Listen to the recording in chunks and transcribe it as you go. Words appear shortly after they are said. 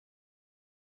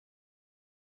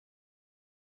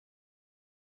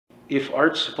if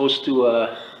art's supposed to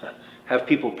have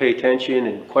people pay attention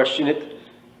and question it,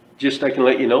 just I can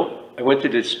let you know, I went to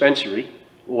the dispensary,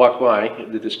 walked by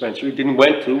the dispensary, didn't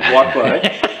went to, walked by,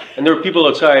 and there were people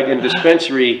outside in the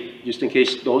dispensary, just in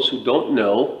case those who don't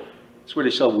know, it's where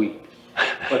they sell weed.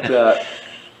 But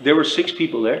there were 6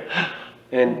 people there,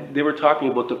 and they were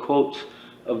talking about the quote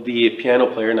of the piano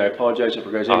player, and I apologize if I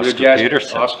forgot his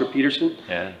name, Oscar Peterson,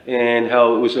 yeah. And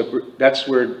how it was that's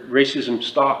where racism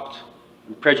stopped,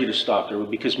 prejudice stopped, or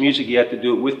because music, you had to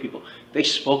do it with people. They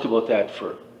spoke about that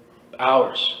for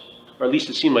hours, or at least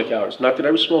it seemed like hours. Not that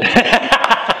I was smoking,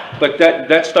 but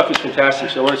that stuff is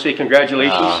fantastic. So I want to say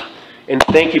congratulations, and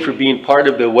thank you for being part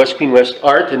of the West Queen West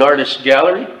Art and Artists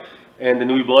Gallery and the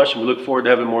Nuit Blanche, and we look forward to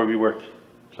having more of your work.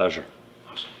 Pleasure.